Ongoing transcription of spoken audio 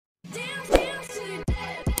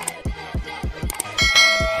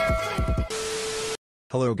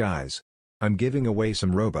Hello guys. I'm giving away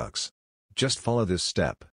some Robux. Just follow this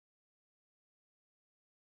step.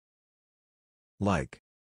 Like,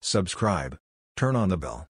 subscribe, turn on the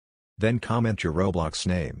bell. Then comment your Roblox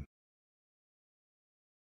name.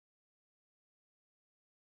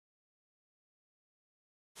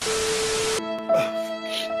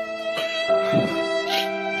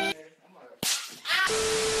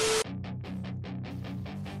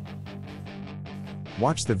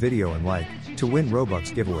 Watch the video and like, to win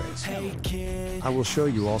Robux giveaways. I will show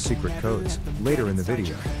you all secret codes, later in the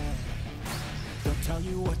video. They'll tell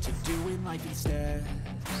you what to do in life instead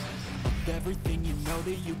of everything you know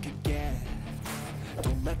that you could get.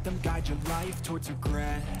 Don't let them guide your life towards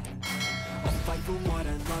regret. I'll fight for what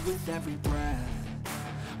I love with every breath.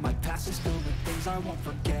 My past is filled with things I won't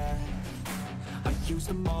forget. I use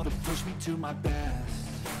them all to push me to my best.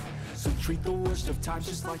 So treat the worst of times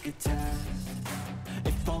just like a test.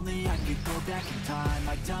 If only I could go back in time,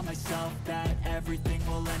 I'd tell myself that everything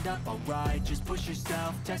will end up alright. Just push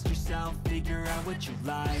yourself, test yourself, figure out what you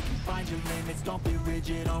like, and find your limits, don't be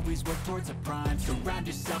rigid, always work towards a prime. Surround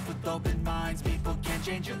yourself with open minds, people can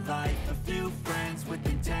change your life. A few friends with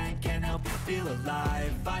intent can help you feel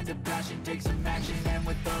alive. Find a passion, take some action, and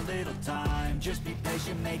with a little time, just be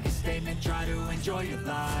patient, make a statement, try to enjoy your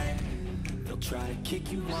life. They'll try to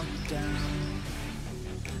kick you while you're down.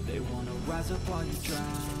 They wanna rise up while you drown.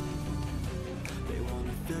 They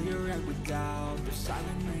wanna fill your head with doubt. They're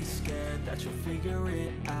silently scared that you'll figure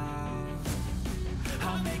it out.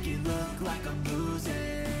 I'll make it look like I'm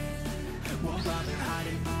losing, won't bother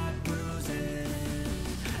hiding my bruises.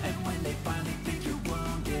 And when they finally think you're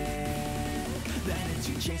wounded, then it's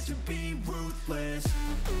your chance to be ruthless.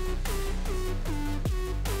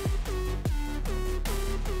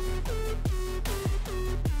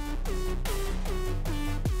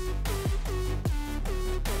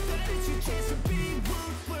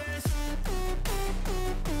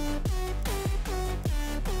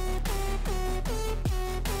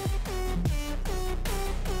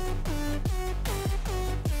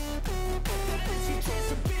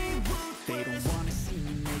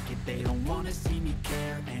 They don't wanna see me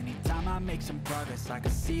care. Anytime I make some progress, I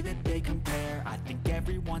can see that they compare. I think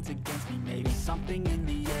everyone's against me, maybe something in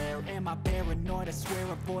the air. Am I paranoid? I swear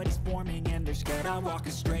a void is forming and they're scared. I walk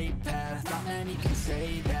a straight path, not many can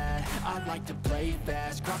say that. I like to play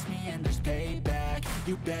fast, cross me and there's payback.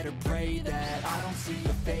 You better pray that I don't see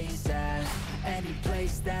your face at any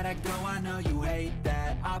place that I go. I know you hate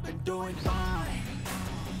that. I've been doing fine,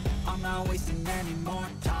 I'm not wasting any more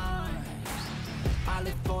time. I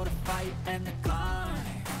live for the fight and the climb,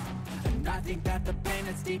 and I think that the pain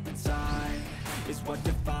that's deep inside is what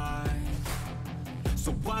defines.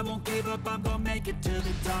 So I won't give up, I'm gonna make it to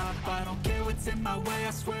the top. I don't care what's in my way,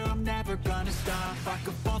 I swear I'm never gonna stop. I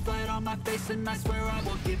could fall flat on my face and I swear I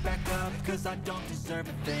won't get back up, cause I don't deserve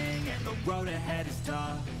a thing and the road ahead is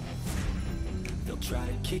tough. They'll try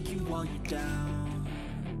to kick you while you're down.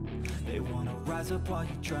 They wanna rise up while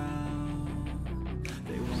you drown.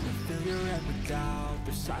 They wanna fill your head with doubt.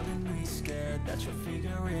 They're silently scared that you'll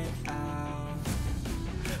figure it out.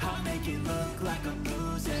 I'll make it look like I'm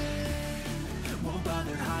losing, won't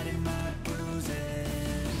bother hiding my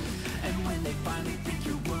bruises. And when they finally think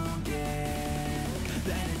you're wounded,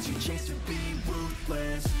 then it's your chance to be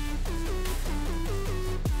ruthless.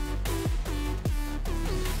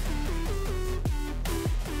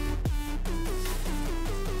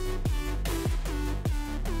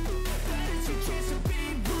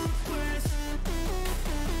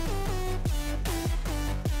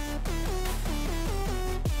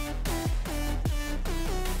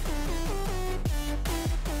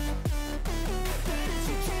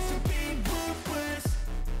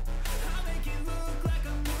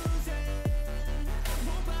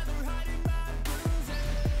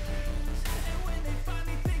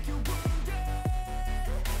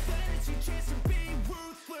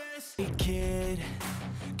 Kid,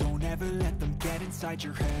 don't ever let them get inside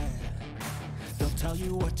your head. They'll tell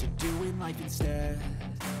you what to do in life instead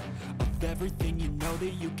of everything you know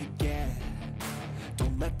that you could get.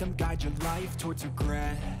 Don't let them guide your life towards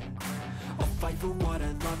regret. I'll fight for what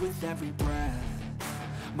I love with every breath.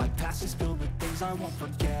 My past is filled with things I won't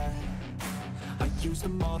forget. I use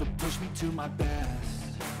them all to push me to my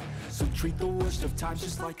best. So treat the worst of times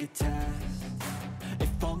just like a test.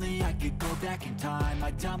 If If only I could go back in time,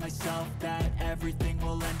 I'd tell myself that everything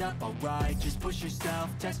will end up alright. Just push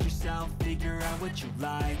yourself, test yourself, figure out what you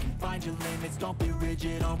like, and find your limits, don't be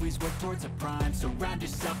rigid, always work towards a prime. Surround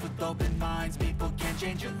yourself with open minds, people can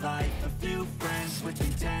change your life. A few friends with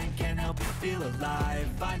intent can help you feel alive.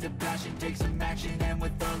 Find a passion, take some action, and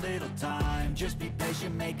with a little time, just be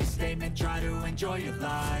patient, make a statement, try to enjoy your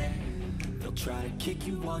life. They'll try to kick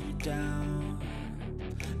you while you're down,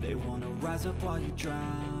 they wanna rise up while you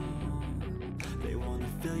drown. They wanna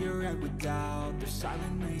fill your head with doubt, they're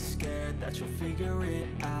silently scared that you'll figure it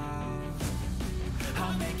out.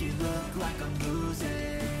 I'll make it look like I'm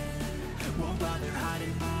losing, won't bother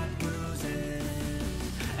hiding my bruises.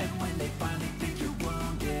 And when they finally think you're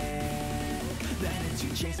wounded, then it's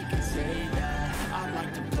your chance you can say that I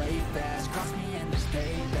like to play fast, cross me and there's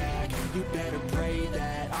payback. You better pray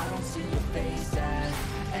that I don't see your face at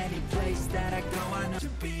any place that I go. I know to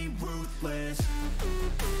be ruthless.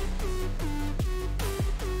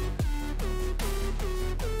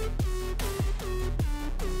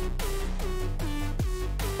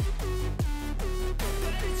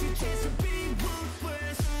 But it's your chance to be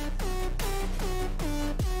ruthless.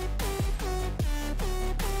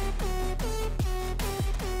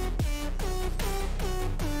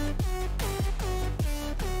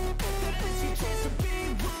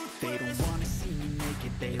 They don't wanna see me make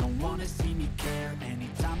it, they don't wanna see me care.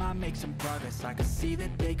 Anytime I make some progress, I can see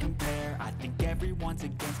that they compare. I think everyone's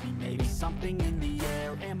against me, maybe something in the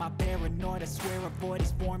air. Am I paranoid? I swear a void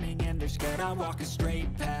is forming and they're scared I walk a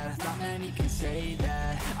straight path. Not many can say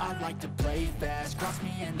that I like to play fast, cross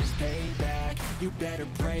me and there's payback. You better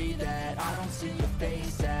pray that I don't see your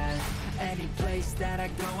face at any place that I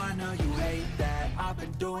go. I know you hate that, I've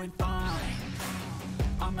been doing fine,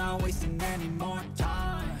 I'm not wasting any more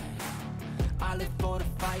time. I live for the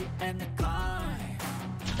fight and the climb.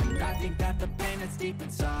 I think that the pain that's deep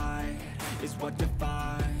inside is what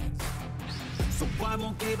defines. So I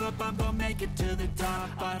won't give up, I'm gonna make it to the top.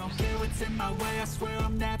 I don't care what's in my way, I swear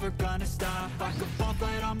I'm never gonna stop. I could fall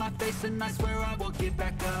flat on my face and I swear I won't get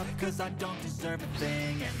back up, cause I don't deserve a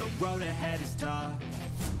thing and the road ahead is tough.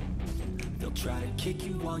 They'll try to kick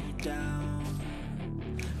you while you're down,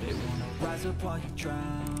 they wanna rise up while you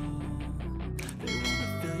drown. They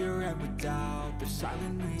wanna fill your head with doubt, they're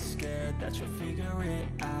silently scared that you'll figure it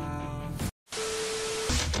out.